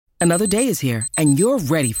Another day is here, and you're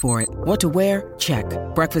ready for it. What to wear? Check.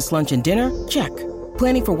 Breakfast, lunch, and dinner? Check.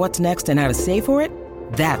 Planning for what's next and how to save for it?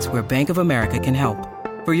 That's where Bank of America can help.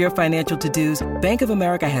 For your financial to-dos, Bank of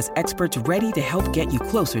America has experts ready to help get you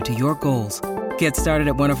closer to your goals. Get started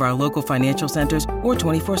at one of our local financial centers or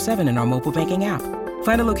 24/7 in our mobile banking app.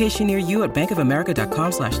 Find a location near you at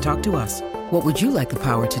bankofamerica.com/talktous. What would you like the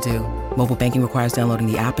power to do? Mobile banking requires downloading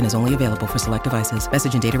the app and is only available for select devices.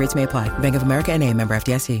 Message and data rates may apply. Bank of America N.A., member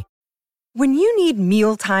FDIC. When you need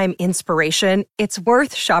mealtime inspiration, it's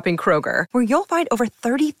worth shopping Kroger, where you'll find over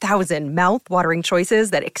 30,000 mouth-watering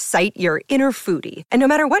choices that excite your inner foodie. And no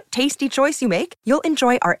matter what tasty choice you make, you'll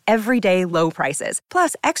enjoy our everyday low prices,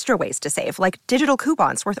 plus extra ways to save, like digital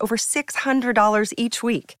coupons worth over $600 each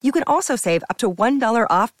week. You can also save up to $1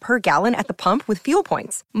 off per gallon at the pump with fuel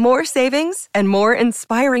points. More savings and more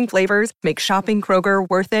inspiring flavors make shopping Kroger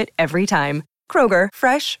worth it every time. Kroger,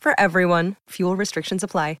 fresh for everyone. Fuel restrictions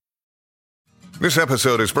apply. This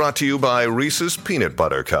episode is brought to you by Reese's Peanut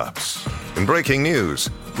Butter Cups. In breaking news,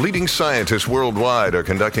 leading scientists worldwide are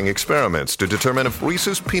conducting experiments to determine if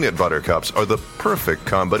Reese's Peanut Butter Cups are the perfect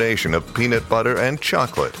combination of peanut butter and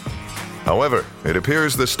chocolate. However, it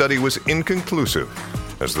appears the study was inconclusive,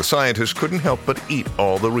 as the scientists couldn't help but eat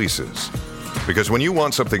all the Reese's. Because when you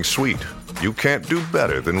want something sweet, you can't do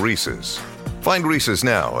better than Reese's. Find Reese's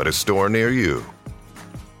now at a store near you.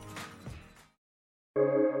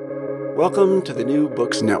 Welcome to the New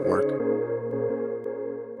Books Network.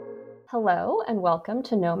 Hello, and welcome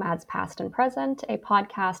to Nomads Past and Present, a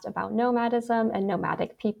podcast about nomadism and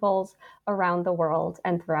nomadic peoples around the world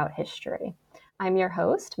and throughout history. I'm your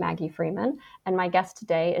host, Maggie Freeman, and my guest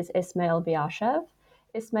today is Ismael Biyashev.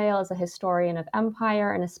 Ismael is a historian of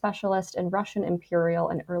empire and a specialist in Russian imperial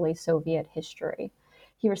and early Soviet history.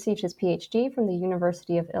 He received his PhD from the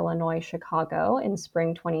University of Illinois, Chicago in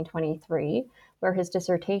spring 2023, where his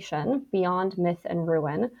dissertation, Beyond Myth and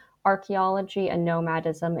Ruin, Archaeology and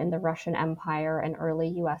Nomadism in the Russian Empire and Early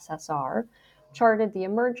USSR, charted the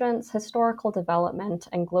emergence, historical development,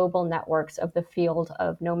 and global networks of the field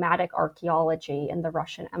of nomadic archaeology in the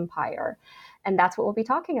Russian Empire. And that's what we'll be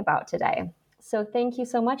talking about today. So thank you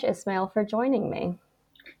so much, Ismael, for joining me.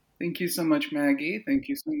 Thank you so much, Maggie. Thank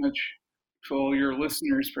you so much to all your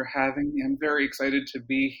listeners for having me. I'm very excited to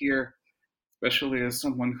be here, especially as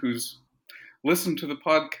someone who's listened to the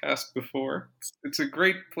podcast before. It's a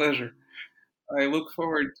great pleasure. I look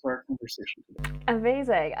forward to our conversation today.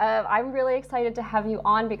 Amazing. I'm really excited to have you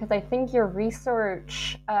on because I think your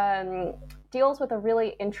research deals with a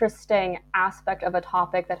really interesting aspect of a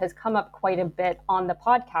topic that has come up quite a bit on the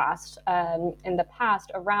podcast in the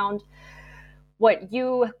past around what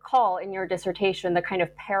you call in your dissertation the kind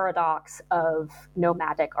of paradox of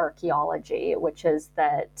nomadic archaeology, which is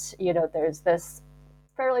that, there's this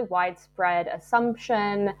fairly widespread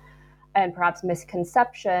assumption and perhaps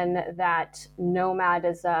misconception that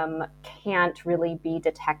nomadism can't really be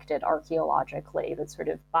detected archaeologically. That sort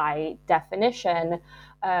of by definition,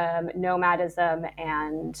 nomadism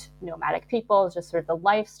and nomadic peoples, just sort of the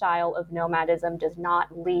lifestyle of nomadism does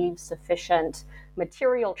not leave sufficient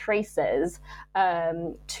material traces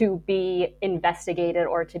to be investigated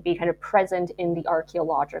or to be kind of present in the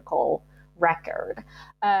archaeological record.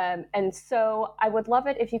 And so I would love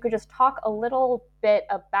it if you could just talk a little bit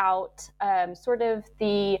about sort of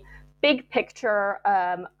the big picture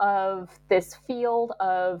of this field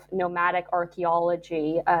of nomadic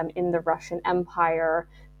archaeology in the Russian Empire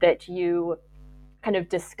that you kind of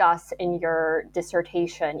discuss in your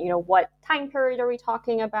dissertation. What time period are we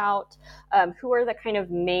talking about? Who are the kind of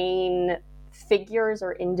main figures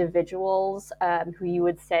or individuals who you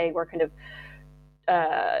would say were kind of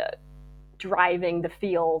driving the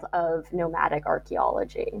field of nomadic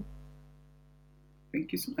archaeology?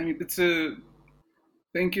 Thank you.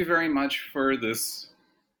 Thank you very much for this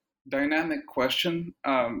dynamic question.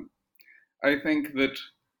 I think that,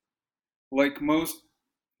 like most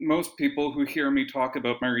people who hear me talk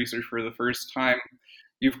about my research for the first time,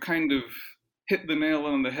 you've kind of hit the nail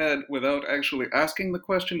on the head without actually asking the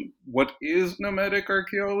question, what is nomadic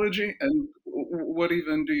archaeology and what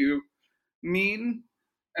even do you mean?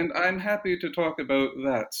 And I'm happy to talk about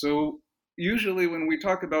that. So usually when we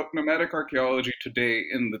talk about nomadic archaeology today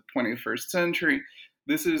in the 21st century,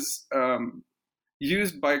 this is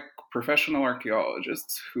used by professional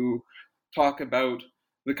archaeologists who talk about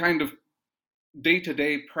the kind of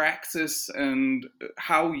day-to-day praxis and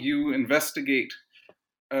how you investigate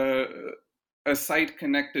a site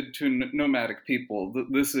connected to nomadic people.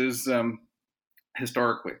 This is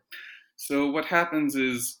historically. So what happens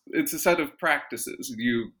is it's a set of practices.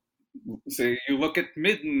 You look at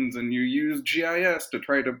middens and you use GIS to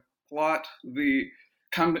try to plot the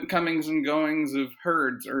comings and goings of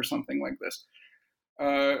herds or something like this.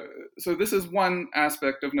 So this is one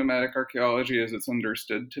aspect of nomadic archaeology as it's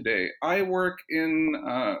understood today. I work in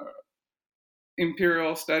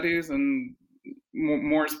imperial studies, and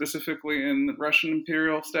more specifically in Russian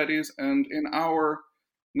imperial studies, and in our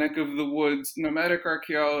neck of the woods, nomadic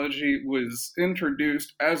archaeology was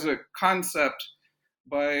introduced as a concept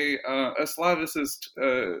by a Slavicist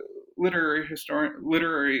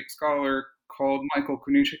literary scholar called Michael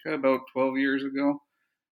Kunichika about 12 years ago.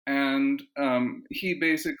 And he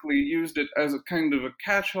basically used it as a kind of a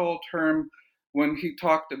catch-all term when he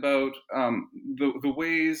talked about the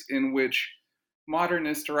ways in which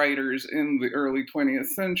modernist writers in the early 20th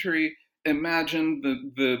century imagined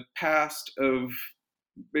the past of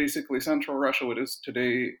basically Central Russia, what is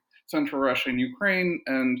today Central Russia and Ukraine,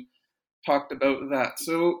 and talked about that.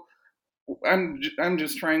 So I'm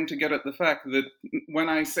just trying to get at the fact that when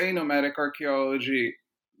I say nomadic archaeology,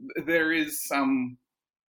 there is some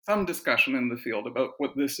discussion in the field about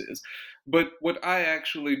what this is. But what I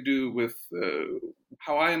actually do with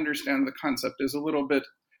how I understand the concept is a little bit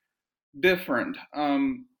different.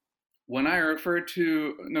 When I refer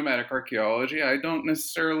to nomadic archaeology, I don't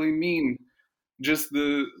necessarily mean just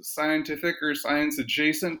the scientific or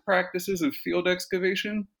science-adjacent practices of field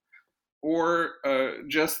excavation, or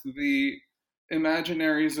just the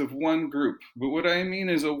imaginaries of one group. But what I mean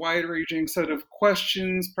is a wide-ranging set of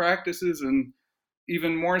questions, practices, and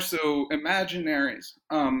even more so imaginaries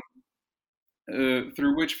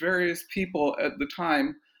through which various people at the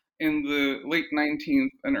time in the late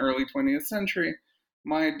 19th and early 20th century.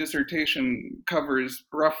 My dissertation covers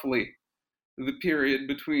roughly the period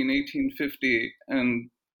between 1850 and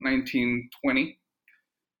 1920,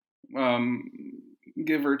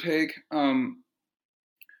 give or take,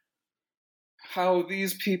 how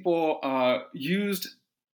these people used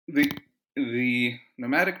the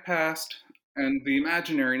nomadic past and the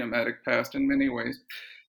imaginary nomadic past in many ways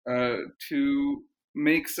to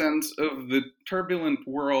make sense of the turbulent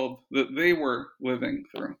world that they were living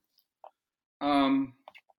through.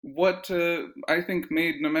 What I think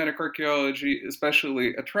made nomadic archaeology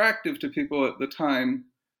especially attractive to people at the time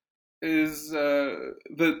is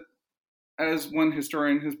that, as one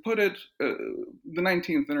historian has put it, the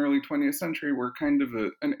 19th and early 20th century were kind of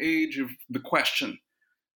an age of the question.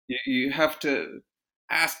 You have to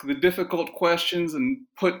ask the difficult questions and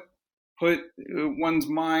put one's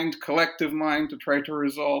collective mind, to try to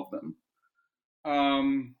resolve them.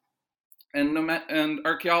 And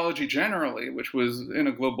archaeology generally, which was in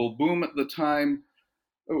a global boom at the time,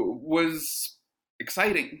 was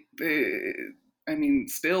exciting.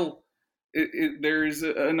 Still, there's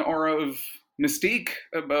an aura of mystique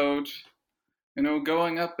about,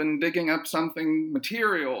 going up and digging up something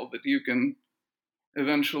material that you can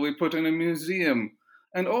eventually put in a museum.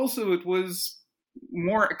 And also it was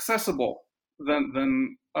more accessible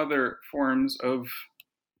than other forms of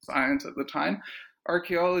science at the time.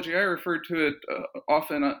 Archaeology, I refer to it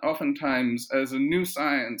oftentimes as a new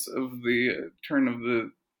science of the turn of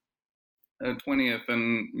the 20th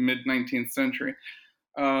and mid-19th century.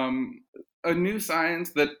 A new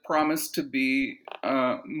science that promised to be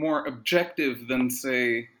more objective than,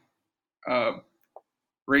 say,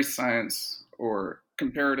 race science or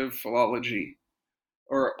comparative philology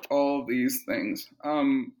or all these things.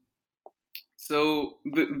 So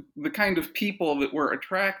the kind of people that were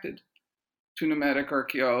attracted to nomadic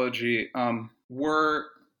archaeology were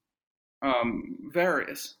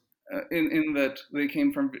various in that they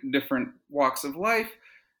came from different walks of life.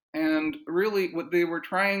 And really what they were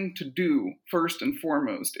trying to do, first and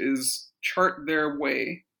foremost, is chart their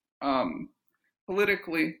way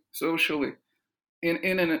politically, socially,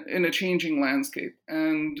 in a changing landscape,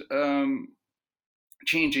 and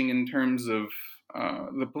changing in terms of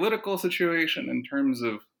the political situation, in terms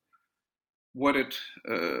of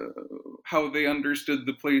how they understood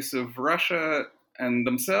the place of Russia and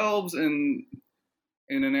themselves in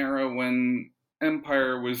an era when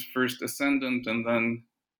empire was first ascendant and then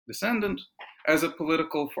descendant as a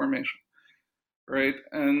political formation, right?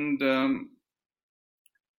 And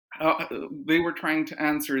they were trying to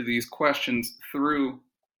answer these questions through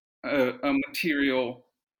a material,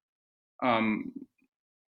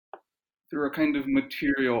 through a kind of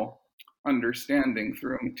material understanding,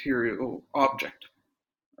 through a material object,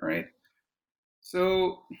 right?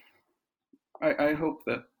 So I hope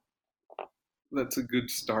that's a good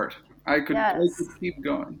start. I could keep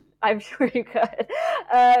going. I'm sure you could.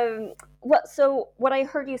 So what I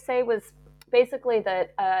heard you say was basically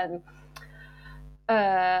that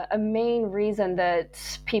a main reason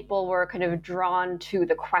that people were kind of drawn to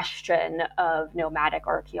the question of nomadic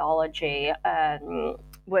archaeology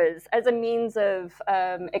was as a means of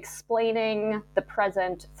explaining the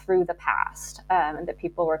present through the past, and that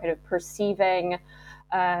people were kind of perceiving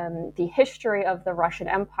the history of the Russian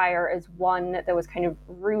Empire as one that was kind of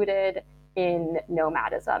rooted in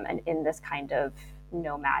nomadism and in this kind of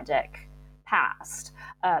nomadic past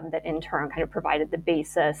that in turn kind of provided the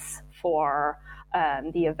basis for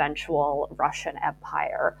the eventual Russian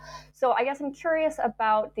Empire. So I guess I'm curious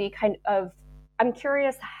about I'm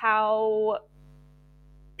curious how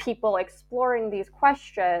people exploring these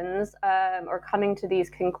questions or coming to these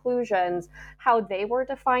conclusions, how they were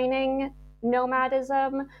defining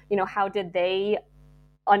nomadism. How did they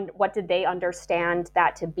what did they understand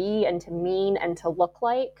that to be and to mean and to look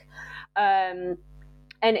like?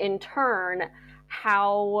 And in turn,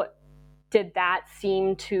 how did that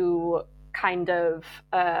seem to kind of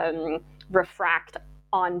refract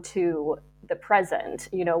onto the present?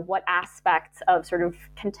 What aspects of sort of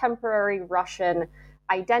contemporary Russian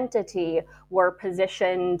identity were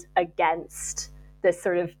positioned against this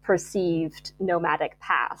sort of perceived nomadic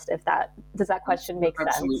past? Does that question make sense?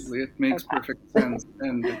 Absolutely, it makes perfect sense,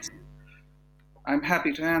 and I'm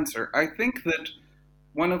happy to answer. I think that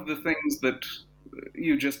one of the things that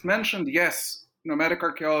you just mentioned, yes, nomadic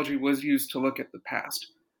archaeology was used to look at the past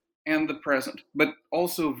and the present, but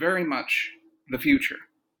also very much the future,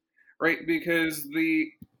 right? Because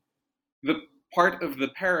the part of the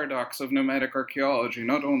paradox of nomadic archaeology,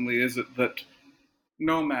 not only is it that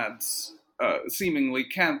nomads seemingly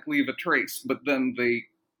can't leave a trace, but then they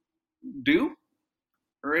do,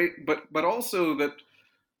 right? But also that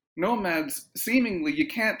nomads, seemingly you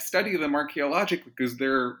can't study them archaeologically because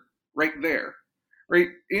they're right there, right?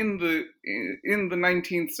 In the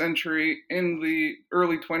 19th century, in the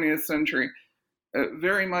early 20th century,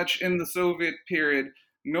 very much in the Soviet period,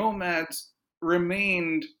 nomads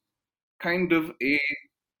remained kind of a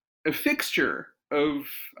fixture of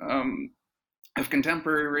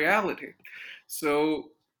contemporary reality.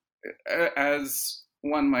 So, as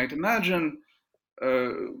one might imagine,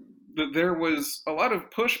 there was a lot of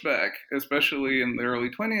pushback, especially in the early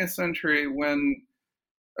 20th century, when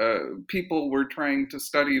people were trying to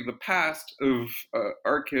study the past of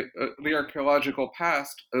the archaeological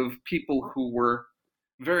past of people who were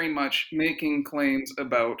very much making claims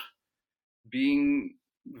about being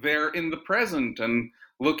there in the present and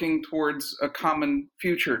looking towards a common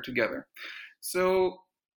future together. So,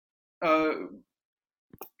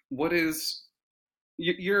 what is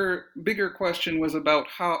your bigger question was about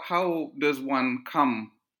how does one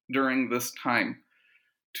come during this time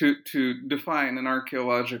to define an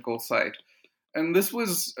archaeological site? And this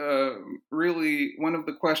was really one of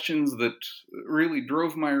the questions that really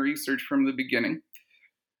drove my research from the beginning.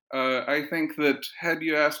 I think that had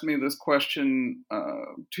you asked me this question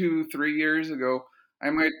 2-3 years ago,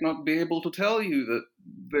 I might not be able to tell you that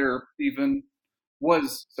there even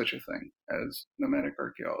was such a thing as nomadic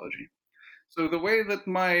archaeology. So the way that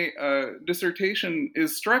my dissertation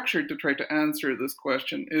is structured to try to answer this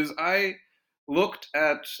question is I looked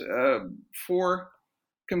at 4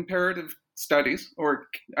 comparative studies, or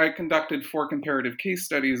I conducted 4 comparative case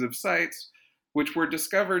studies of sites which were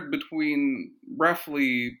discovered between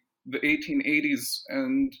roughly the 1880s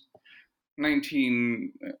and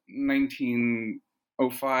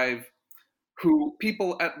 1905, who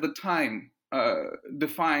people at the time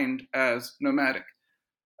defined as nomadic.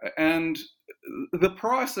 And the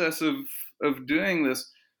process of doing this,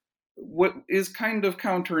 what is kind of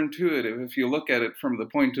counterintuitive if you look at it from the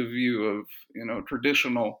point of view of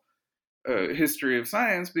traditional history of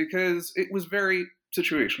science, because it was very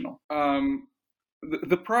situational.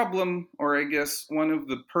 The problem, or I guess one of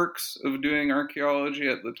the perks of doing archaeology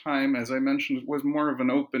at the time, as I mentioned, was more of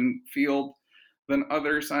an open field than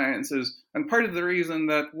other sciences. And part of the reason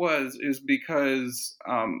that is because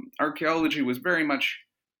archaeology was very much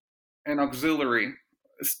an auxiliary,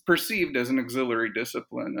 perceived as an auxiliary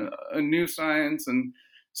discipline, a new science, and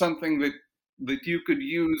something that you could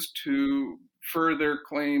use to further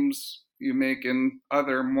claims you make in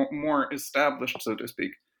other more established, so to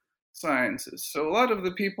speak, sciences. So a lot of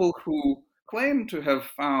the people who claim to have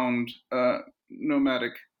found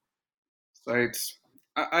nomadic sites,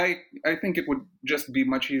 I think it would just be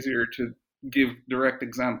much easier to give direct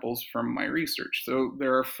examples from my research. So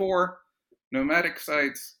there are 4 nomadic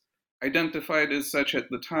sites identified as such at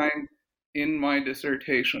the time in my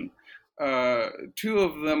dissertation. 2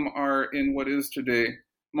 of them are in what is today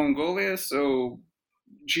Mongolia, so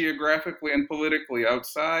geographically and politically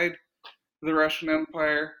outside the Russian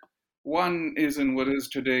Empire. One is in what is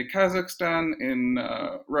today Kazakhstan in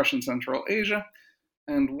Russian Central Asia,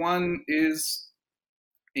 and one is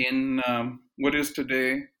in what is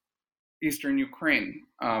today Eastern Ukraine.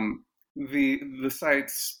 The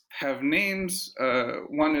sites have names.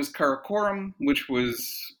 One is Karakorum, which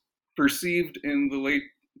was perceived in the late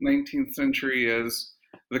 19th century as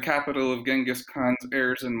the capital of Genghis Khan's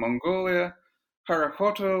heirs in Mongolia.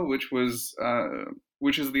 Karakoto, which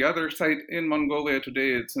is the other site in Mongolia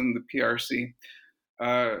today, it's in the PRC,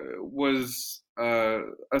 was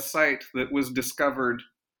a site that was discovered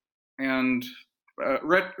and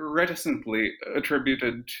reticently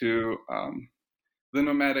attributed to the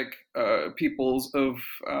nomadic peoples of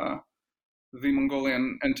the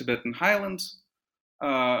Mongolian and Tibetan highlands.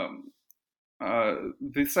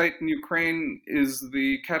 The site in Ukraine is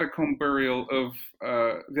the catacomb burial of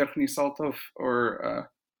Verkhny Saltov, or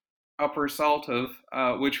Upper Saltov,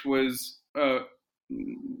 which was a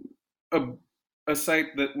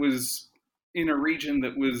site that was in a region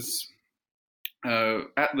that was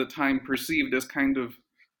at the time perceived as kind of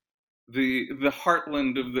the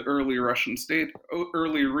heartland of the early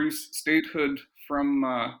Rus statehood from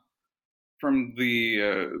the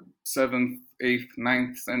 7th, 8th,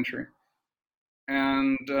 9th century.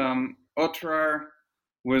 And Otrar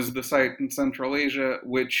was the site in Central Asia,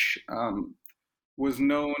 which was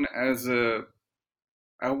known as a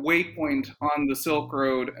waypoint on the Silk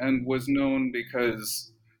Road, and was known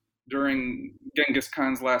because during Genghis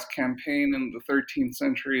Khan's last campaign in the 13th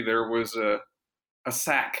century, there was a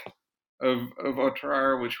sack of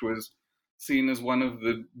Otrar, which was seen as one of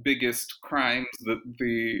the biggest crimes that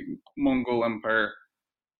the Mongol Empire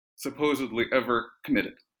supposedly ever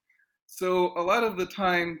committed. So a lot of the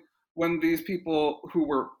time, when these people who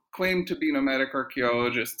were claimed to be nomadic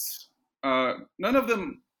archaeologists, none of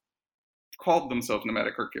them called themselves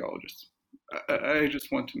nomadic archaeologists. I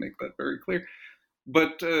just want to make that very clear.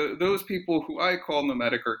 But those people who I call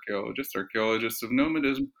nomadic archaeologists, archaeologists of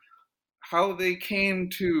nomadism, how they came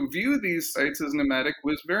to view these sites as nomadic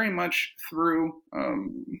was very much through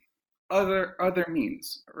other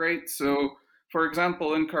means, right? So, for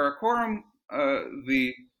example, in Karakorum,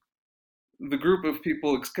 the group of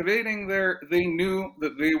people excavating there, they knew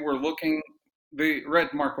that they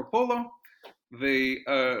read Marco Polo, they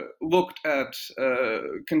looked at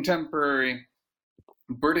contemporary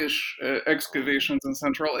British excavations in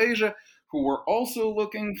Central Asia, who were also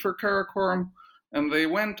looking for Karakorum, and they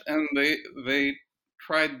went and they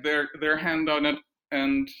tried their hand on it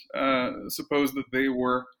and supposed that they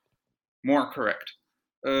were more correct.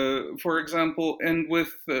 For example, and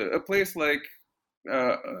with a place like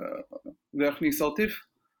Verkhny Saltiv,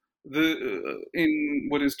 in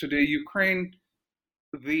what is today Ukraine,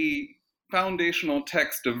 the foundational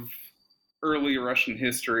text of early Russian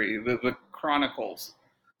history, the chronicles,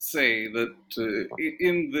 say that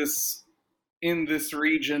in this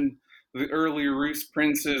region, the early Rus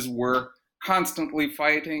princes were constantly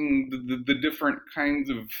fighting the different kinds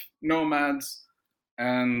of nomads,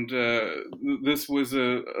 and this was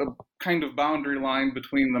a kind of boundary line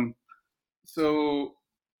between them. So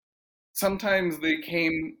sometimes they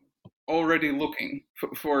came already looking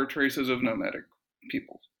for traces of nomadic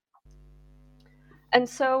people. And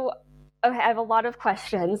so, okay, I have a lot of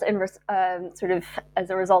questions in sort of as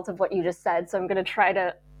a result of what you just said, so I'm going to try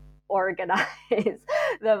to organize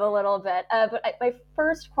them a little bit. But my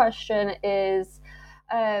first question is,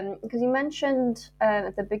 because you mentioned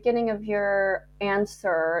at the beginning of your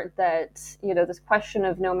answer that, this question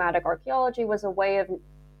of nomadic archaeology was a way of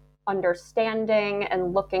understanding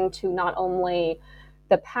and looking to not only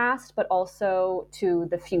the past, but also to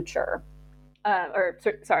the future.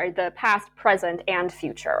 The past, present, and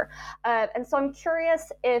future. And so I'm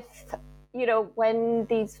curious if, when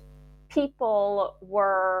these people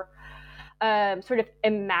were sort of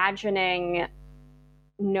imagining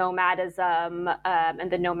nomadism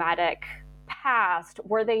and the nomadic past,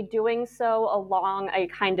 were they doing so along a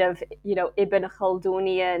kind of, Ibn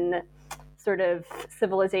Khaldunian sort of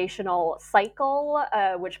civilizational cycle,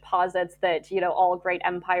 which posits that, all great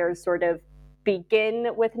empires sort of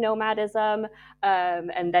begin with nomadism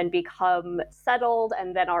and then become settled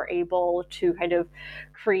and then are able to kind of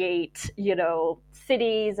create,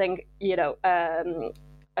 cities and,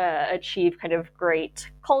 achieve kind of great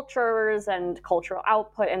cultures and cultural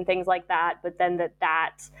output and things like that. But then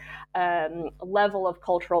that level of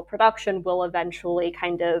cultural production will eventually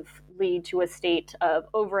kind of lead to a state of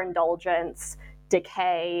overindulgence,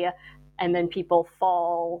 decay, and then people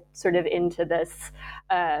fall sort of into this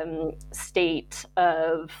state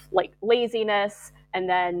of like laziness, and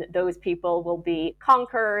then those people will be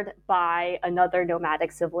conquered by another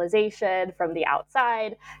nomadic civilization from the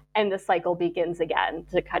outside, and the cycle begins again,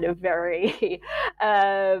 to kind of very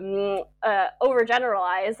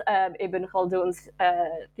overgeneralize Ibn Khaldun's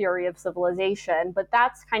theory of civilization. But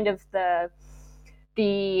that's kind of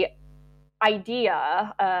the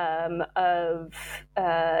idea of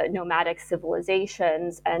nomadic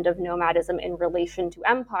civilizations and of nomadism in relation to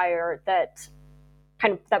empire that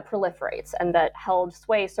proliferates and that held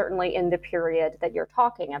sway, certainly in the period that you're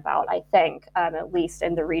talking about, I think, at least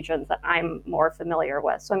in the regions that I'm more familiar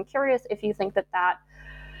with. So I'm curious if you think that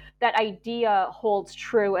idea holds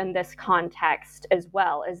true in this context as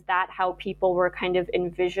well. Is that how people were kind of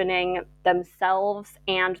envisioning themselves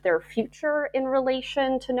and their future in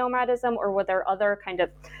relation to nomadism, or were there other kind of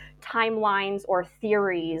timelines or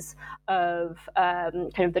theories of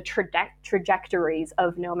kind of the trajectories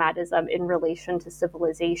of nomadism in relation to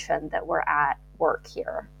civilization that were at work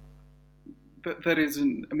here? That is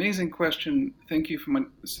an amazing question. Thank you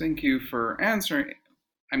for answering.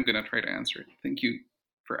 I'm going to try to answer it. Thank you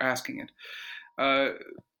for asking it.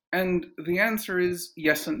 And the answer is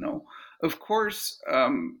yes and no. Of course,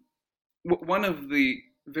 one of the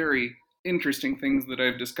very interesting things that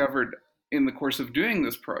I've discovered in the course of doing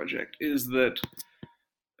this project is that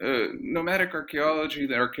nomadic archaeology,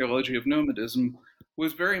 the archaeology of nomadism,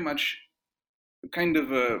 was very much kind of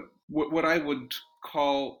what I would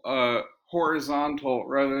call a horizontal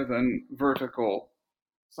rather than vertical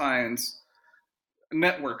science,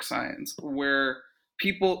 network science, where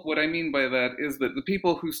what I mean by that is that the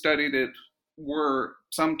people who studied it were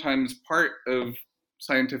sometimes part of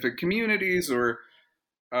scientific communities or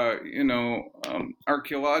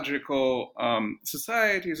archaeological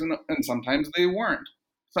societies, and sometimes they weren't.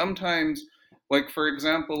 Sometimes, like for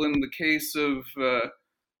example, in the case of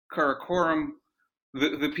Karakoram,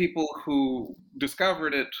 the people who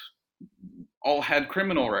discovered it all had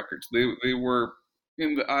criminal records. They were,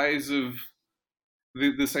 in the eyes of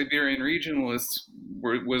the Siberian regionalists,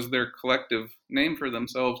 was their collective name for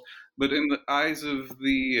themselves, but in the eyes of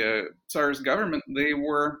the Tsar's government, they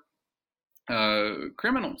were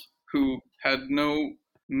criminals who had no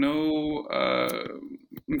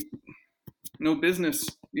business,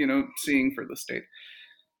 seeing for the state,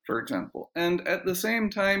 for example. And at the same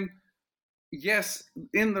time, yes,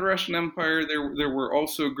 in the Russian Empire, there were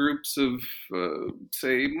also groups of,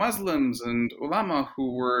 say, Muslims and ulama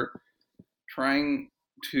who were trying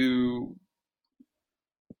to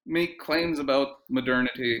make claims about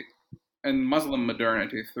modernity and Muslim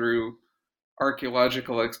modernity through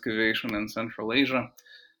archaeological excavation in Central Asia.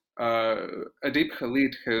 Adib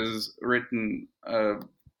Khalid has written a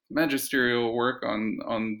magisterial work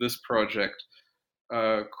on this project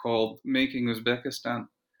called Making Uzbekistan.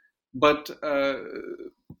 But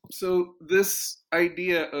so this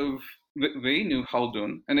idea of, they knew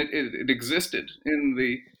Khaldun, and it existed in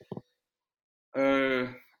the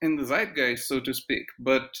zeitgeist, so to speak.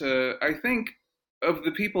 But I think of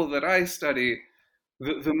the people that I study,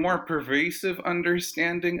 the more pervasive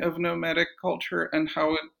understanding of nomadic culture and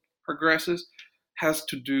how it progresses has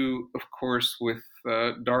to do, of course, with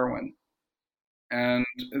Darwin and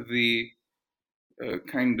the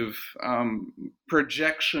kind of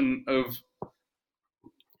projection of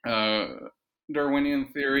Darwinian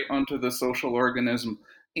theory onto the social organism.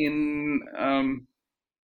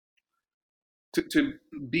 To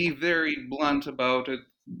be very blunt about it,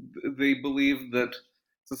 they believe that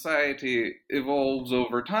society evolves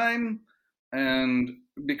over time and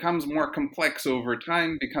becomes more complex over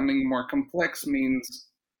time. Becoming more complex means,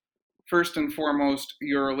 first and foremost,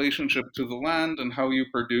 your relationship to the land and how you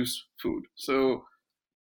produce food. So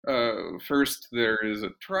first there is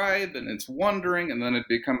a tribe and it's wandering, and then it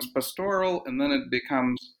becomes pastoral, and then it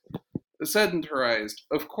becomes sedentarized.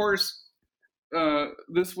 Of course,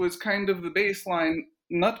 this was kind of the baseline.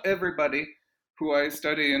 Not everybody who I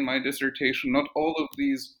study in my dissertation, not all of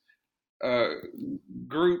these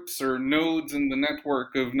groups or nodes in the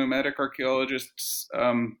network of nomadic archaeologists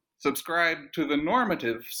subscribe to the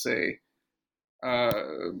normative, say,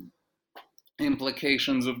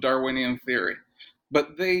 implications of Darwinian theory.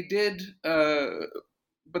 But they did hold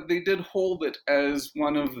it as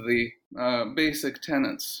one of the basic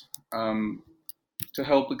tenets to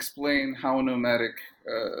help explain how nomadic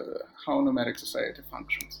society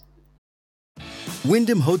functions.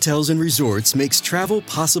 Wyndham Hotels and Resorts makes travel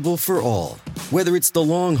possible for all. Whether it's the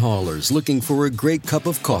long haulers looking for a great cup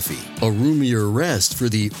of coffee, a roomier rest for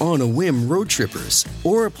the on-a-whim road trippers,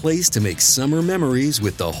 or a place to make summer memories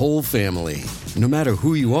with the whole family. No matter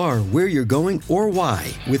who you are, where you're going, or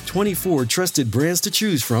why, with 24 trusted brands to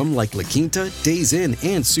choose from like La Quinta, Days Inn,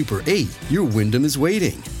 and Super 8, your Wyndham is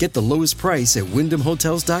waiting. Get the lowest price at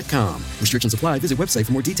WyndhamHotels.com. Restrictions apply. Visit website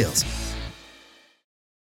for more details.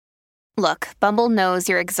 Look, Bumble knows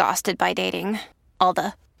you're exhausted by dating. All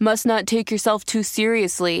the, must not take yourself too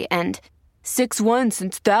seriously, and 6'1"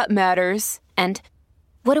 since that matters, and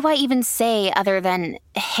what do I even say other than,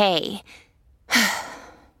 hey?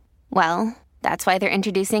 Well, that's why they're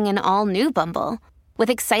introducing an all-new Bumble, with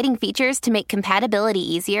exciting features to make compatibility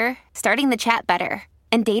easier, starting the chat better,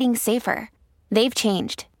 and dating safer. They've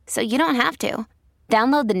changed, so you don't have to.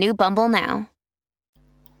 Download the new Bumble now.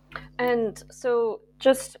 And so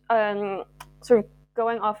just sort of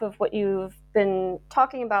going off of what you've been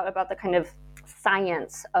talking about the kind of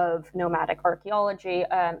science of nomadic archaeology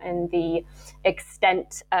and the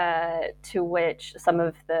extent to which some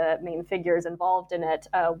of the main figures involved in it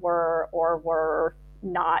were or were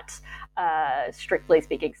not, strictly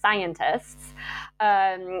speaking, scientists.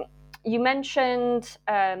 You mentioned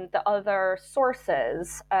the other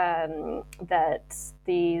sources that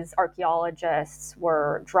these archaeologists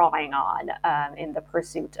were drawing on in the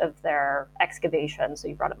pursuit of their excavations. So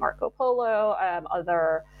you brought up Marco Polo,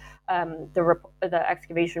 the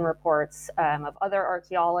excavation reports of other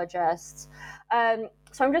archaeologists.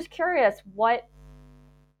 So I'm just curious, what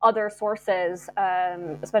other sources,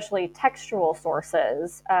 especially textual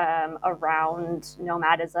sources, around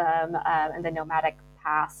nomadism and the nomadic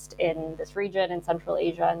past in this region, in Central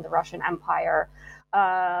Asia and the Russian Empire,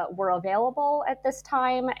 were available at this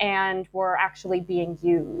time and were actually being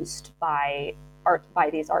used by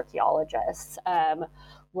these archaeologists.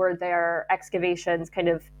 Were their excavations kind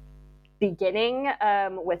of beginning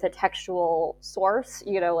with a textual source,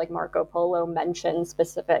 like Marco Polo mentioned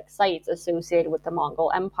specific sites associated with the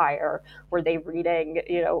Mongol Empire? Were they reading,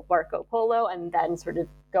 Marco Polo and then sort of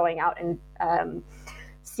going out and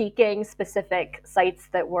seeking specific sites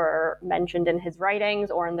that were mentioned in his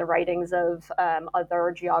writings or in the writings of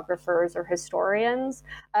other geographers or historians?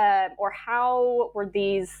 Or how were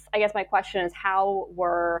these, I guess my question is, how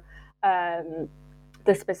were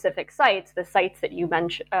the specific sites, the sites that you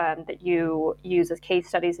mentioned, that you use as case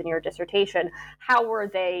studies in your dissertation, how were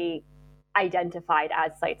they identified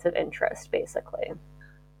as sites of interest, basically?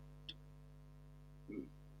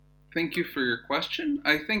 Thank you for your question.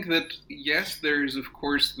 I think that, yes, there's, of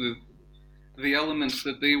course, the elements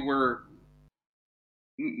that they were,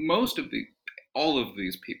 all of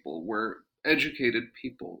these people were educated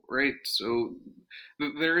people, right? So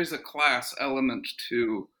there is a class element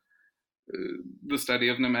to the study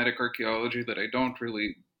of nomadic archaeology that I don't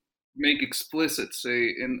really make explicit,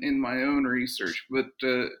 say, in my own research. But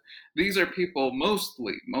these are people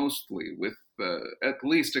mostly with at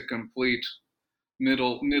least a complete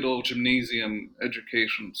middle gymnasium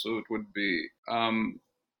education. So it would be,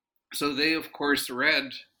 so they of course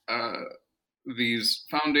read these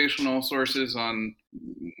foundational sources on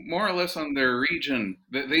more or less on their region.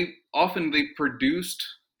 They produced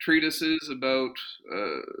treatises about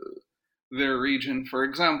their region. For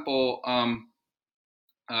example,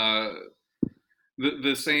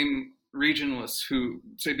 the same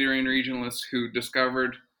Siberian regionalists who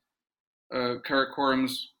discovered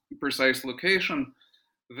Karakoram's precise location,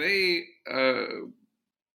 they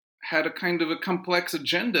had a kind of a complex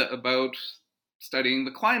agenda about studying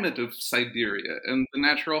the climate of Siberia and the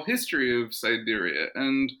natural history of Siberia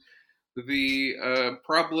and the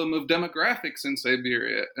problem of demographics in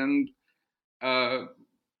Siberia and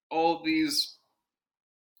all these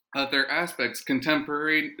other aspects,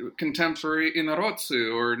 contemporary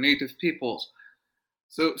Inarodцы, or native peoples.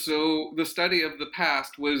 So the study of the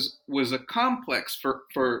past was a complex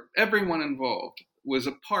for everyone involved, was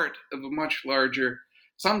a part of a much larger,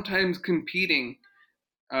 sometimes competing,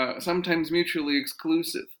 sometimes mutually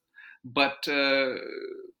exclusive, but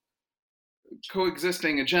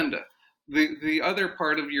coexisting agenda. The other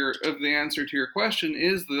part of the answer to your question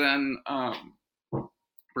is then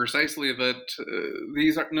precisely that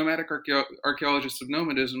these nomadic archaeologists of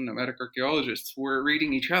nomadism, nomadic archaeologists, were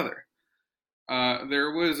reading each other.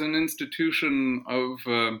 There was an institution of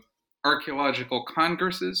archaeological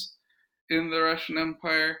congresses in the Russian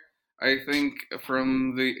Empire. I think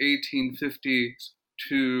from the 1850s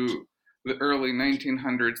to the early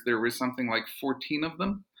 1900s, there was something like 14 of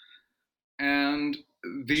them. And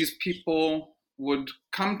these people would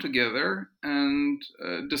come together and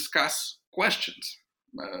discuss questions.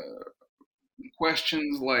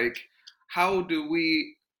 questions like, how do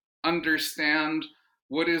we understand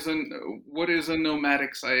what is a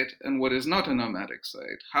nomadic site and what is not a nomadic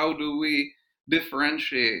site? How do we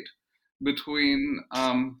differentiate between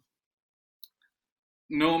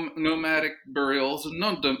nomadic burials and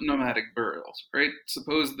non-nomadic burials, right?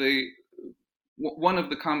 Suppose one of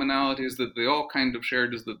the commonalities that they all kind of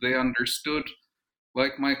shared is that they understood,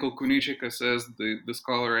 like Michael Kunichika says, the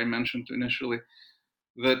scholar I mentioned initially,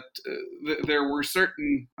 that there were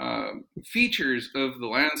certain features of the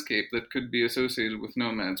landscape that could be associated with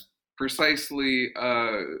nomads. Precisely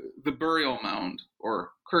the burial mound,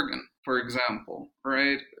 or kurgan, for example,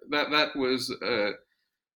 right? That was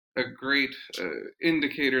a great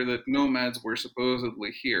indicator that nomads were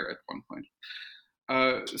supposedly here at one point.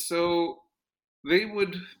 So they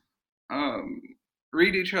would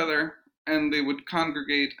read each other, and they would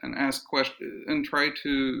congregate and ask questions and try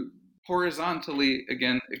to horizontally,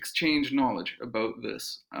 again, exchange knowledge about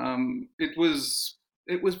this. It was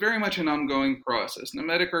very much an ongoing process.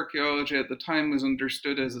 Nomadic archaeology at the time was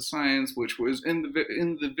understood as a science which was in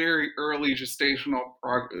the very early gestational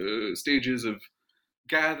stages of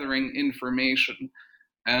gathering information,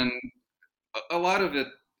 and a lot of it,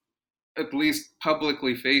 at least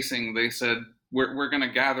publicly facing, they said, we're going to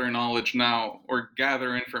gather knowledge now, or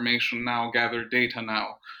gather information now, gather data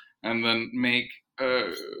now, and then make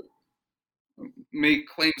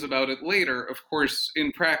claims about it later. Of course,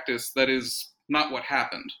 in practice, that is not what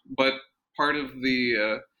happened. But part of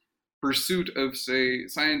the pursuit of, say,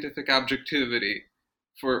 scientific objectivity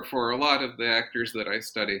for a lot of the actors that I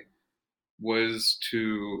study was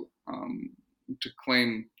to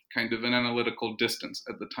claim kind of an analytical distance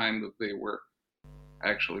at the time that they were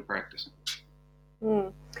actually practicing.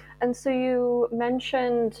 And so you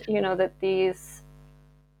mentioned, that these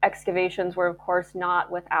excavations were, of course,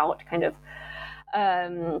 not without kind of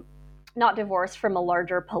not divorced from a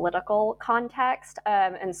larger political context.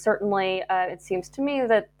 And certainly it seems to me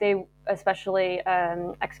that they, especially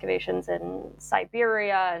excavations in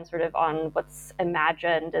Siberia and sort of on what's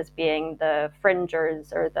imagined as being the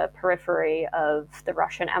fringes or the periphery of the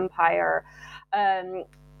Russian Empire,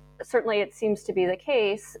 certainly it seems to be the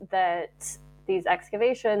case that these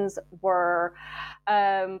excavations were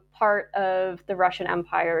part of the Russian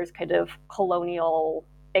Empire's kind of colonial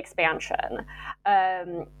expansion.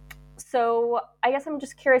 So I guess I'm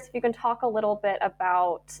just curious if you can talk a little bit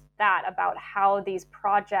about that, about how these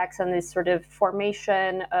projects and this sort of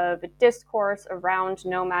formation of a discourse around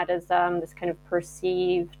nomadism, this kind of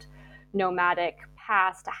perceived nomadic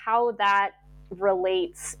past, how that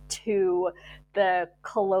relates to the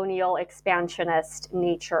colonial expansionist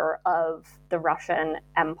nature of the Russian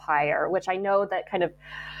Empire, which I know that kind of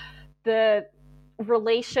the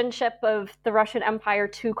relationship of the Russian Empire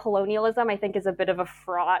to colonialism, I think, is a bit of a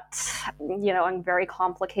fraught, and very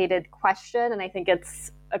complicated question. And I think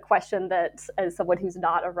it's a question that, as someone who's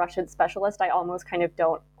not a Russian specialist, I almost kind of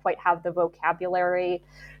don't quite have the vocabulary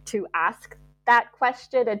to ask that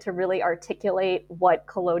question and to really articulate what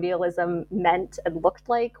colonialism meant and looked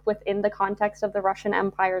like within the context of the Russian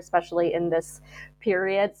Empire, especially in this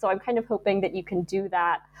period. So I'm kind of hoping that you can do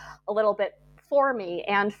that a little bit for me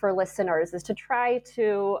and for listeners, is to try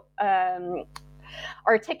to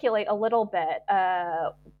articulate a little bit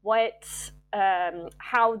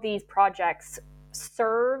how these projects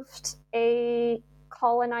served a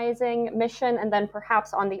colonizing mission, and then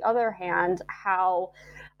perhaps on the other hand, how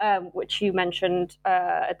which you mentioned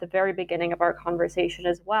at the very beginning of our conversation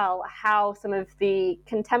as well, how some of the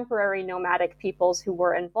contemporary nomadic peoples who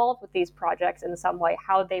were involved with these projects in some way,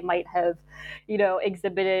 how they might have,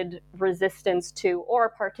 exhibited resistance to or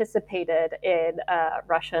participated in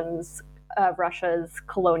Russia's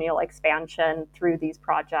colonial expansion through these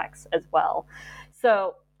projects as well.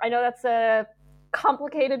 So I know that's a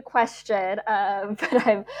complicated question,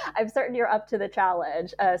 but I'm certain you're up to the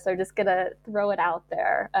challenge. So I'm just going to throw it out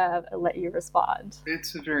there and let you respond.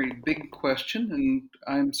 It's a very big question, and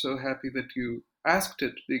I'm so happy that you asked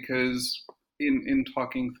it, because in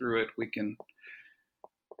talking through it, we can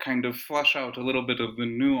kind of flush out a little bit of the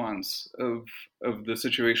nuance of the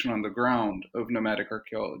situation on the ground of nomadic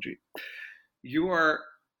archaeology. You are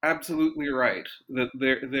absolutely right that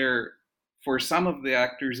there for some of the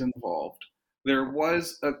actors involved, there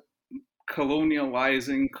was a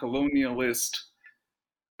colonialist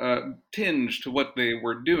tinge to what they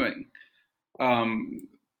were doing.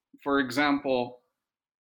 For example,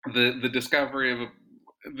 the discovery of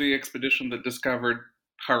the expedition that discovered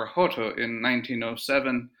Harahoto in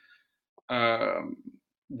 1907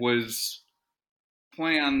 was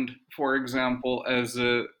planned, for example, as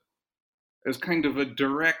kind of a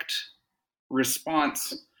direct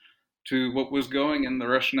response to what was going in the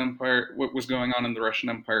Russian Empire, what was going on in the Russian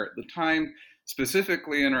Empire at the time,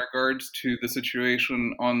 specifically in regards to the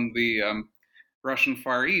situation on the Russian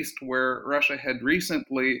Far East, where Russia had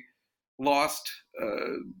recently lost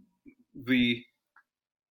the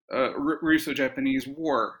Russo-Japanese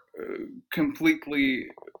War, completely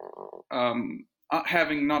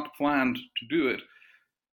having not planned to do it.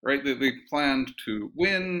 Right, they planned to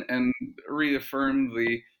win and reaffirm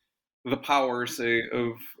the power, say,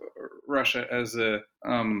 of Russia as a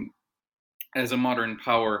modern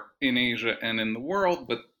power in Asia and in the world,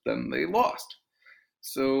 but then they lost.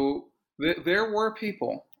 So there were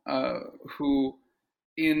people who,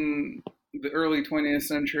 in the early 20th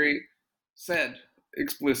century, said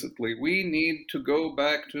explicitly, we need to go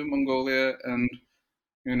back to Mongolia and,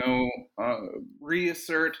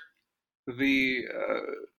 reassert the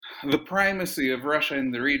primacy of Russia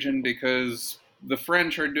in the region, because the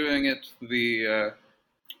French are doing it, the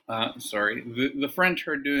French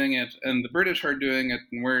are doing it, and the British are doing it,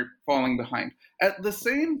 and we're falling behind. At the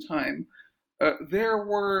same time, there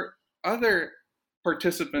were other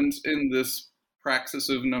participants in this praxis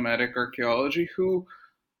of nomadic archaeology who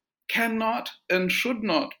cannot and should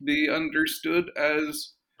not be understood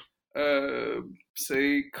as,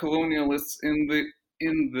 say, colonialists in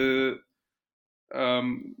the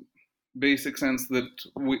basic sense that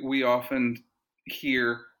we often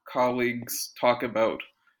hear colleagues talk about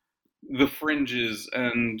the fringes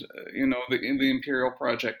and the imperial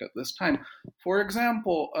project at this time. For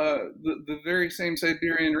example, the very same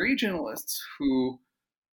Siberian regionalists who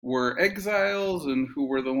were exiles and who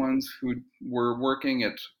were the ones who were working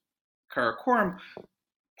at Karakorum,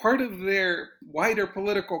 part of their wider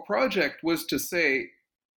political project was to say,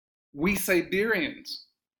 we Siberians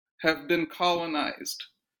have been colonized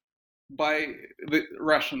by the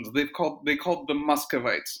Russians. They called them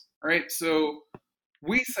Muscovites, right? So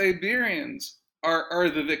we Siberians are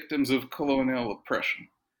the victims of colonial oppression.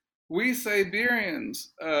 We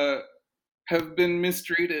Siberians have been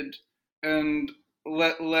mistreated and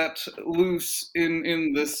let loose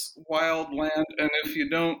in this wild land, and if you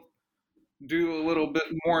don't do a little bit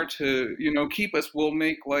more to keep us, we'll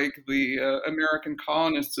make like the American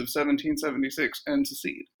colonists of 1776 and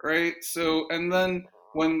secede, right? So, and then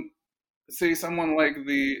when, say, someone like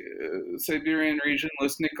the Siberian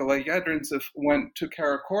regionalist Nikolai Yadrintsev went to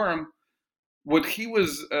Karakorum, what he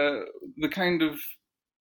was, the kind of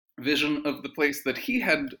vision of the place that he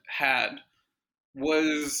had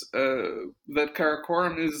was that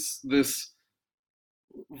Karakorum is this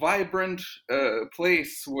vibrant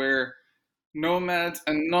place where nomads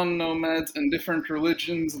and non-nomads and different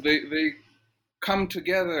religions, they come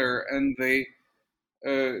together and they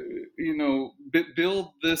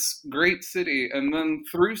build this great city, and then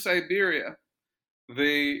through Siberia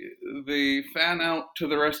they fan out to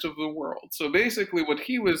the rest of the world. So basically what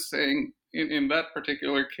he was saying in that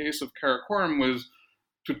particular case of Karakorum was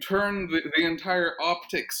to turn the entire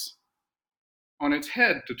optics on its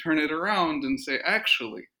head, to turn it around and say,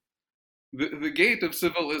 actually, the gate of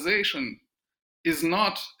civilization is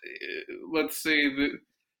not, let's say,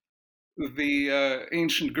 the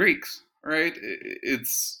ancient Greeks, right?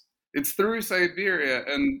 It's through Siberia,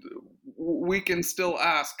 and we can still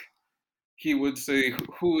ask, he would say,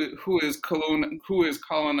 who is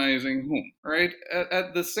colonizing whom, right?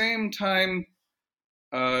 At the same time,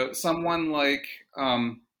 someone like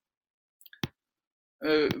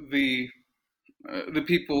the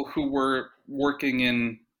people who were working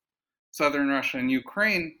in southern Russia and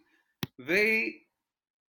Ukraine, they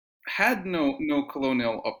had no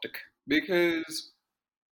colonial optic, because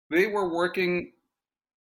they were working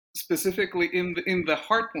specifically in the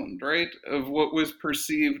heartland, right, of what was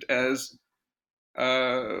perceived as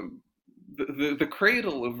the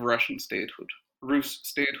cradle of Russian statehood, Rus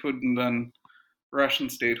statehood, and then Russian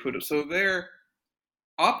statehood. So their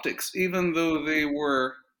optics, even though they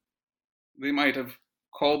might have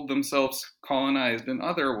called themselves colonized in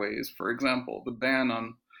other ways, for example, the ban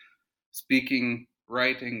on speaking,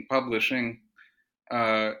 writing, publishing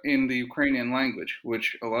in the Ukrainian language,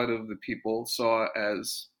 which a lot of the people saw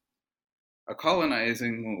as a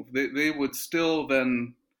colonizing move, they would still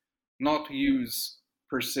then not use,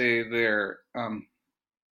 per se, their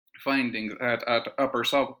findings at Upper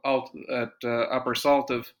Saltov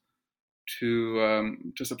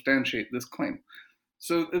to substantiate this claim.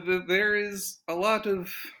 So there's a lot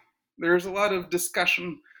of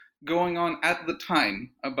discussion going on at the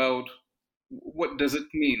time about what does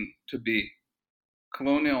it mean to be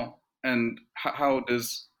colonial, and how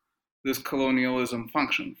does this colonialism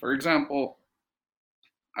function. For example,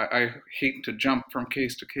 I hate to jump from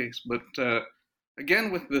case to case, but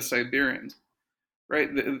again with the Siberians, right?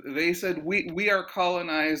 They said, we are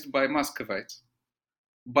colonized by Muscovites.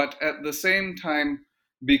 But at the same time,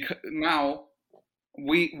 now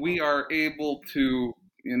we are able to,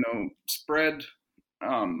 spread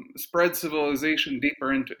civilization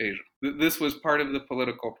deeper into Asia. This was part of the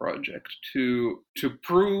political project to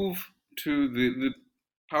prove to the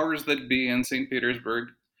powers that be in St. Petersburg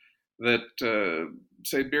that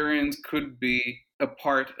Siberians could be a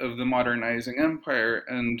part of the modernizing empire.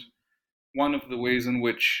 And one of the ways in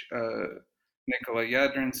which Nikolai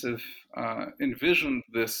Yadrintsev envisioned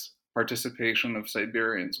this participation of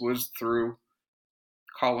Siberians was through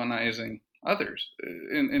colonizing others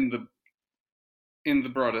in the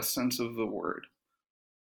broadest sense of the word.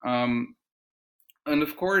 And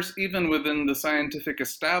of course, even within the scientific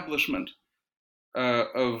establishment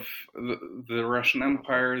of the Russian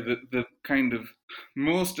Empire, the kind of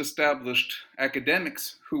most established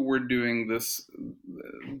academics who were doing this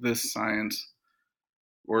science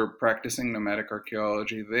or practicing nomadic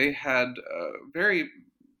archaeology, they had very,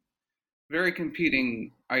 very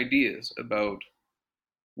competing ideas about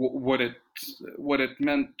what it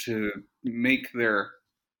meant to make their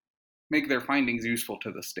findings useful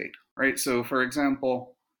to the state, right? So, for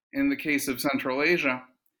example, in the case of Central Asia,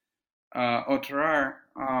 Otrar,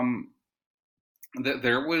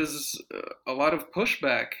 there was a lot of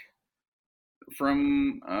pushback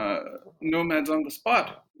from nomads on the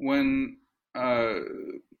spot when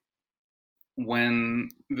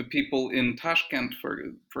the people in Tashkent,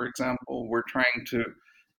 for example, were trying to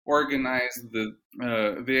organize the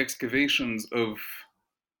excavations of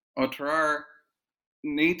Otrar.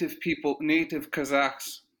 Native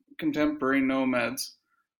Kazakhs, contemporary nomads,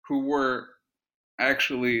 who were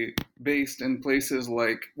actually based in places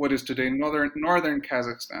like what is today northern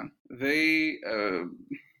Kazakhstan, they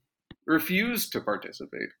refused to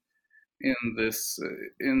participate in this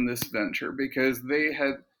venture because they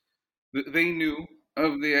knew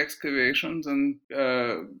of the excavations, and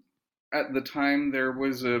at the time there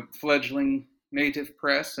was a fledgling native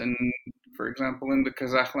press, and for example in the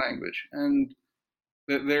Kazakh language, and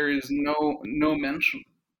that there is no mention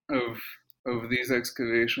of these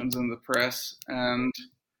excavations in the press, and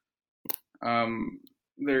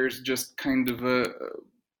there's just kind of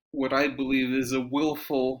what I believe is a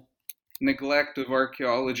willful neglect of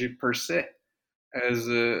archaeology per se as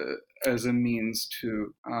a means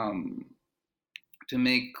to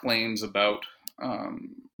make claims about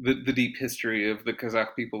the deep history of the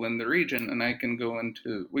Kazakh people in the region. And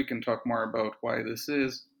we can talk more about why this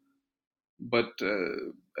is. But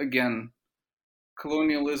again,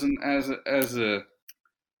 colonialism as an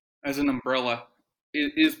umbrella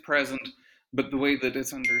is present, but the way that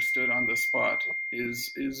it's understood on the spot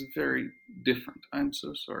is very different. I'm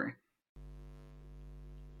so sorry.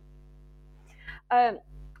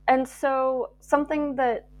 And so something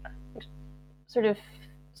that sort of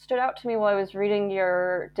stood out to me while I was reading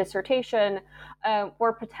your dissertation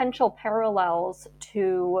were potential parallels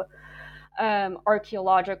to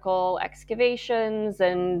archaeological excavations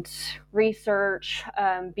and research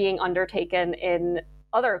being undertaken in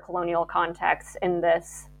other colonial contexts in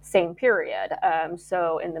this same period.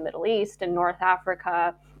 So in the Middle East, in North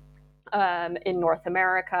Africa, in North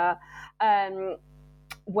America,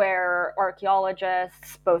 where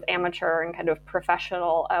archaeologists, both amateur and kind of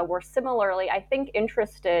professional, were similarly, I think,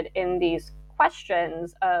 interested in these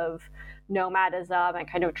questions of nomadism and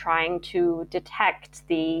kind of trying to detect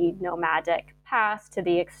the nomadic past to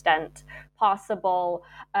the extent possible,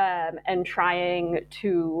 and trying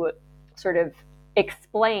to sort of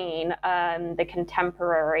explain the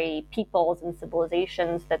contemporary peoples and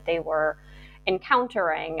civilizations that they were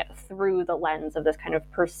encountering through the lens of this kind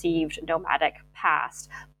of perceived nomadic past.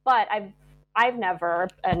 But I've never,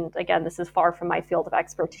 and again, this is far from my field of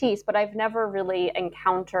expertise, but I've never really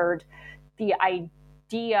encountered the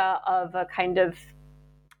idea of a kind of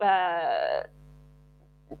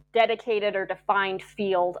dedicated or defined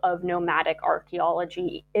field of nomadic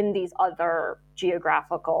archaeology in these other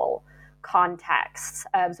geographical contexts.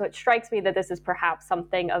 So it strikes me that this is perhaps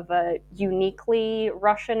something of a uniquely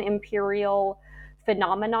Russian imperial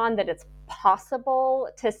phenomenon, that it's possible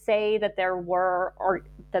to say that there were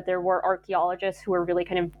archaeologists who were really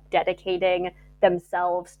kind of dedicating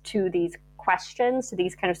themselves to these questions, to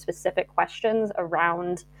these kind of specific questions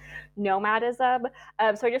around nomadism.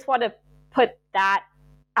 So I just want to put that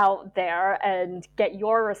out there and get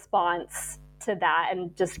your response to that,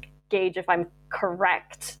 and just gauge if I'm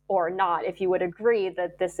correct or not, if you would agree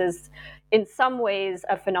that this is in some ways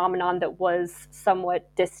a phenomenon that was somewhat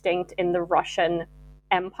distinct in the Russian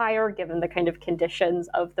Empire, given the kind of conditions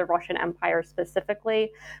of the Russian Empire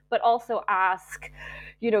specifically, but also ask,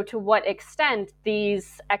 to what extent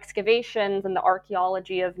these excavations and the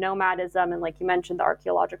archaeology of nomadism, and like you mentioned, the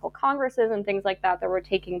archaeological congresses and things like that were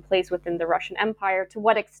taking place within the Russian Empire, to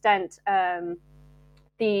what extent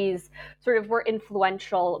these sort of were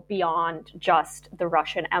influential beyond just the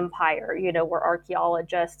Russian Empire. Were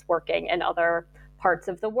archaeologists working in other parts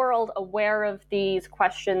of the world aware of these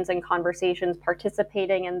questions and conversations,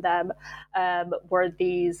 participating in them? Were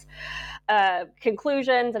these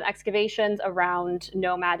conclusions and excavations around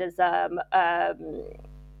nomadism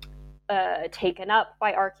taken up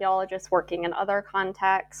by archaeologists working in other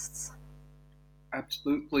contexts?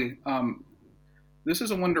 Absolutely. This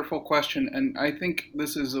is a wonderful question, and I think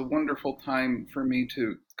this is a wonderful time for me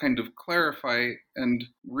to kind of clarify and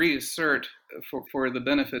reassert for the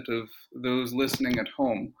benefit of those listening at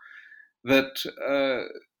home that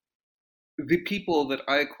the people that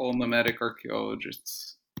I call nomadic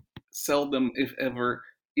archaeologists seldom, if ever,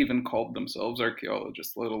 even called themselves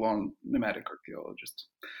archaeologists, let alone nomadic archaeologists.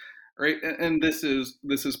 Right, and this is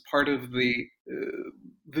part of the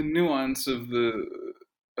nuance of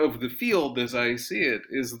the field as I see it,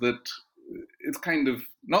 is that it's kind of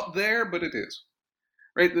not there, but it is.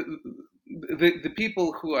 Right, the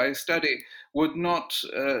people who I study would not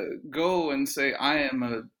go and say, I am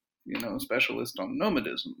a specialist on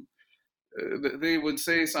nomadism. They would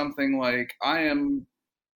say something like, I am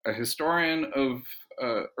a historian of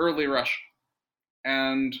early Russia,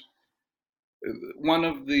 and one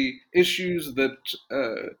of the issues that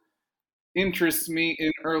interests me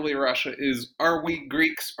in early Russia is, are we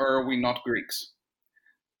Greeks or are we not Greeks?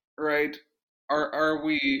 Right? Are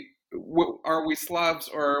we Slavs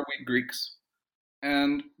or are we Greeks?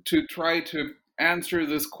 And to try to answer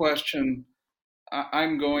this question,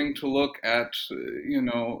 I'm going to look at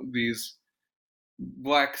these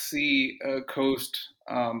Black Sea coast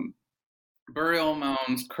burial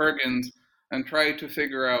mounds, kurgans, and try to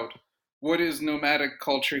figure out what is nomadic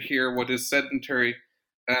culture here, what is sedentary,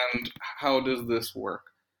 and how does this work?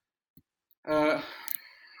 At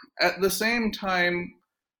the same time,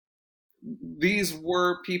 these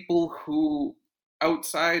were people who,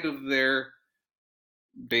 outside of their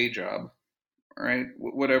day job, right,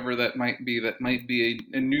 whatever that might be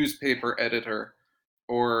a newspaper editor,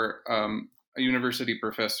 or a university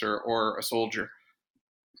professor, or a soldier,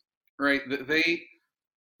 right? They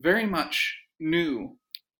very much knew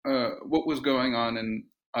what was going on in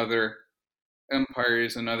other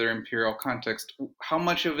empires and other imperial contexts. How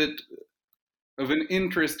much of an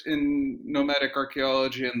interest in nomadic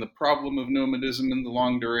archaeology and the problem of nomadism in the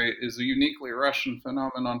longue durée is a uniquely Russian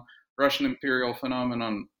phenomenon, Russian imperial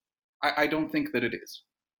phenomenon, I don't think that it is.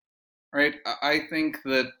 Right? I think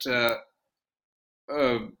that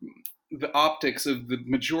the optics of the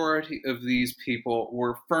majority of these people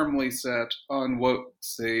were firmly set on what,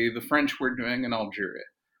 say, the French were doing in Algeria,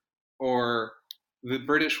 or the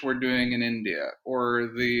British were doing in India, or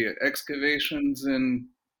the excavations in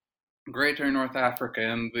Greater North Africa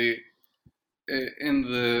and in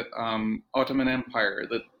the Ottoman Empire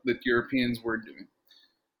that Europeans were doing.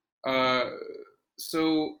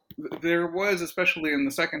 So there was, especially in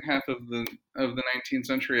the second half of the 19th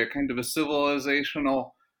century, a kind of a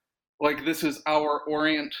civilizational, like, this is our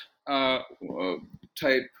Orient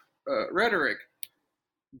type rhetoric,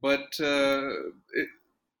 but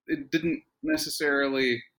it didn't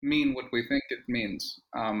necessarily mean what we think it means,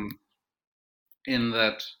 in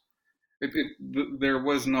that there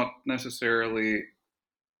was not necessarily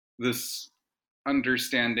this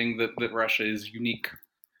understanding that Russia is unique.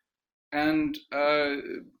 And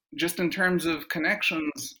just in terms of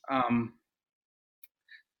connections,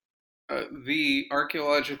 the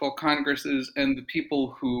archaeological congresses and the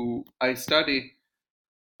people who I study,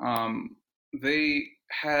 they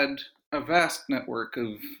had a vast network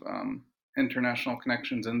of international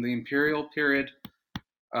connections in the imperial period,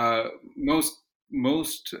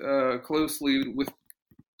 most closely with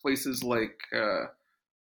places like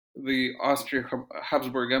the Austrian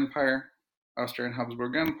Habsburg Empire,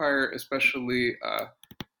 especially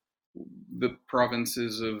the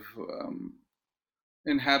provinces of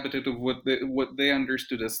inhabited of what they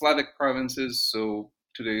understood as Slavic provinces, so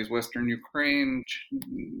today's Western Ukraine,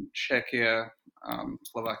 Czechia,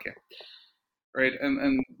 Slovakia, right?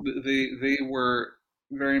 And they were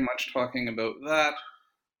very much talking about that.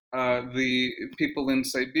 The people in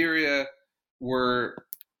Siberia were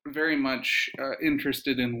very much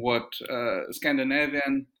interested in what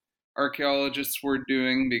Scandinavian archaeologists were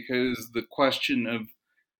doing, because the question of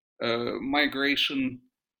migration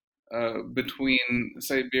between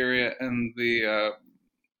Siberia and the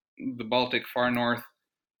Baltic far north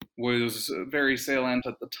was very salient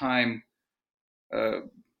at the time.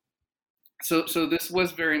 So this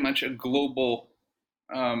was very much a global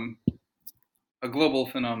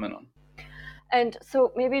phenomenon. And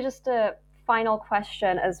so maybe just a final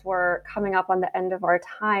question as we're coming up on the end of our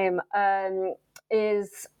time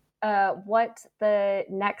is what the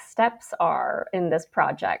next steps are in this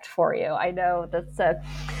project for you. I know that's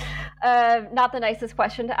not the nicest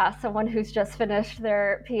question to ask someone who's just finished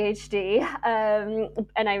their PhD.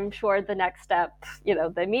 And I'm sure the next step,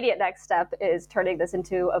 the immediate next step is turning this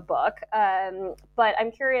into a book. But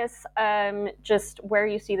I'm curious just where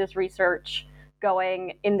you see this research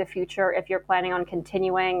going in the future, if you're planning on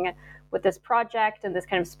continuing with this project and this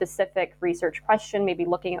kind of specific research question, maybe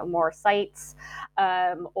looking at more sites,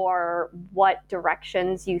 or what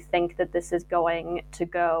directions you think that this is going to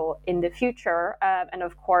go in the future. And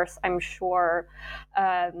of course, I'm sure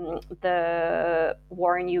the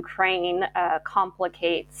war in Ukraine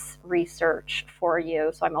complicates research for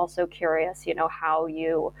you. So I'm also curious, how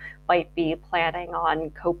you might be planning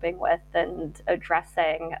on coping with and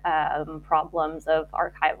addressing problems of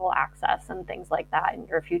archival access and things like that in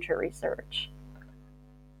your future research.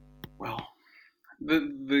 Well,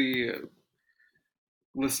 the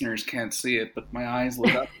listeners can't see it, but my eyes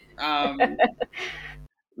lit up.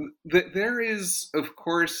 There is, of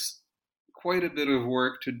course, quite a bit of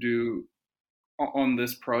work to do on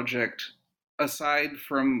this project. Aside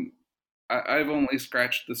from, I've only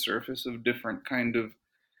scratched the surface of different kind of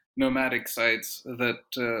nomadic sites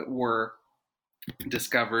that were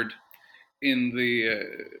discovered in the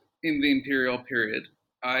imperial period.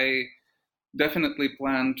 I definitely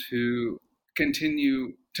plan to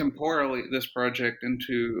continue temporally this project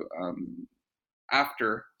into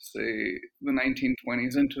after, say, the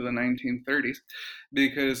 1920s into the 1930s,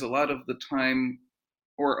 because a lot of the time,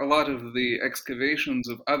 or a lot of the excavations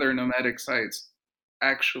of other nomadic sites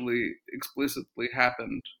actually explicitly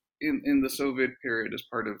happened in the Soviet period as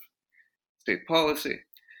part of state policy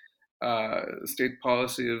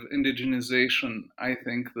of indigenization. I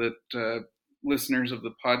think that listeners of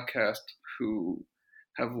the podcast who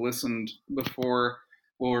have listened before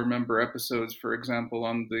will remember episodes, for example,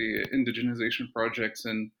 on the indigenization projects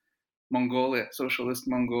in Mongolia, socialist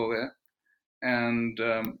Mongolia. And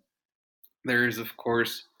there is, of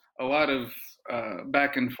course, a lot of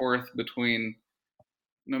back and forth between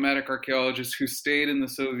nomadic archaeologists who stayed in the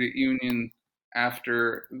Soviet Union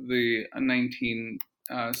after the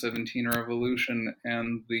 1917 revolution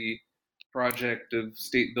and the project of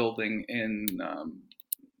state building in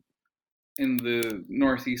the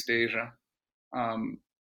Northeast Asia.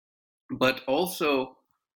 But also,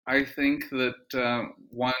 I think that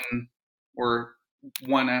one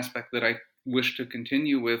aspect that I wish to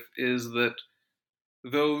continue with is that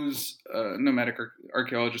those nomadic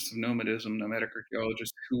archaeologists of nomadism, nomadic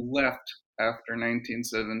archaeologists who left after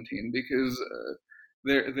 1917, because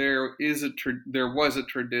there was a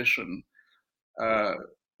tradition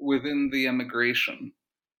within the emigration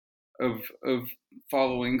of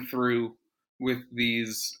following through with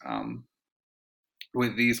these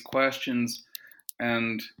questions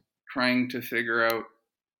and trying to figure out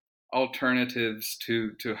alternatives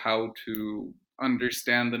to how to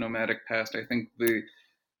understand the nomadic past. I think the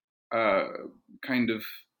kind of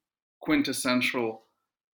quintessential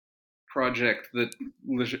project that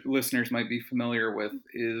listeners might be familiar with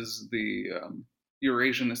is the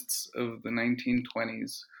Eurasianists of the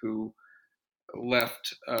 1920s who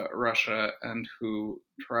left Russia and who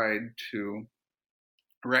tried to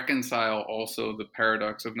reconcile also the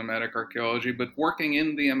paradox of nomadic archaeology, but working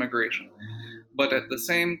in the emigration. But at the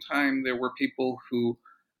same time, there were people who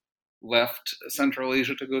left Central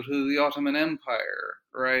Asia to go to the Ottoman Empire,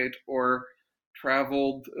 right? Or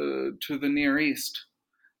traveled to the Near East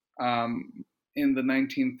in the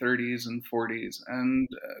 1930s and 40s and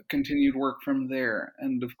continued work from there.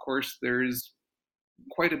 And of course, there's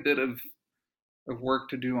quite a bit of work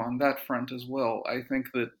to do on that front as well. I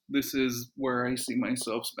think that this is where I see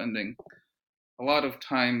myself spending a lot of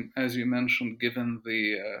time, as you mentioned, given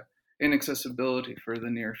the inaccessibility for the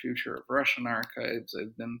near future of Russian archives.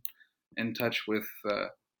 I've been in touch with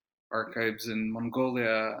archives in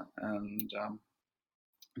Mongolia and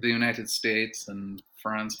the United States and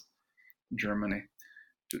France, Germany,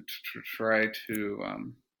 to try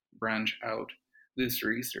to branch out this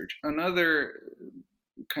research. Another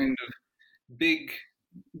kind of big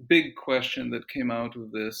question that came out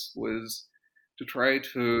of this was to try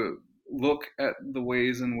to look at the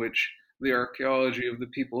ways in which the archaeology of the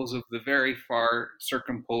peoples of the very far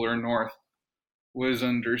circumpolar north was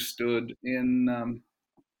understood in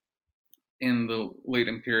the late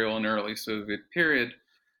imperial and early Soviet period,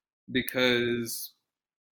 because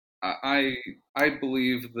I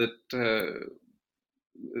believe that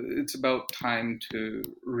it's about time to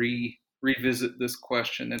revisit this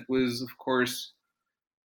question. It was, of course,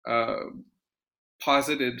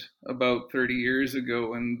 posited about 30 years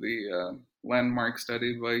ago in the landmark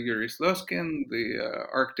study by Yuri Sloskin, the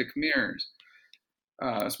Arctic Mirrors,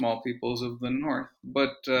 small peoples of the North.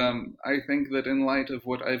 But I think that in light of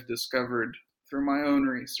what I've discovered through my own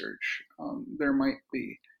research, there might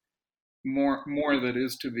be more that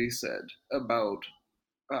is to be said about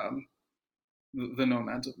the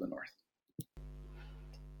nomads of the North.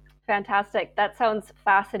 Fantastic. That sounds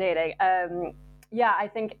fascinating. Yeah, I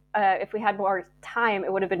think if we had more time,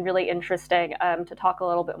 it would have been really interesting to talk a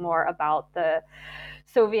little bit more about the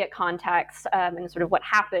Soviet context and sort of what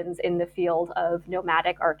happens in the field of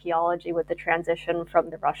nomadic archaeology with the transition from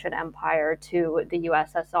the Russian Empire to the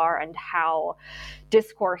USSR, and how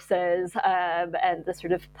discourses and the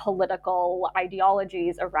sort of political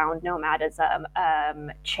ideologies around nomadism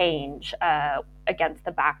change against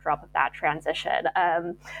the backdrop of that transition.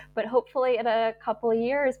 But hopefully in a couple of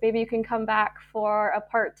years, maybe you can come back for a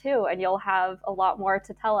part 2 and you'll have a lot more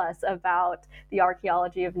to tell us about the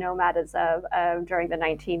archaeology of nomadism during the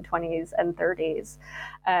 1920s and 30s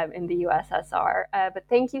in the USSR. But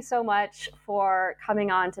thank you so much for coming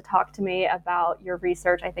on to talk to me about your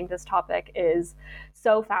research. I think this topic is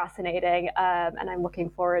so fascinating, and I'm looking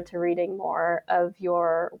forward to reading more of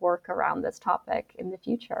your work around this topic in the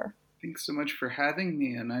future. Thanks so much for having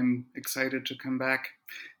me, and I'm excited to come back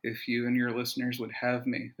if you and your listeners would have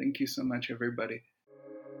me. Thank you so much, everybody.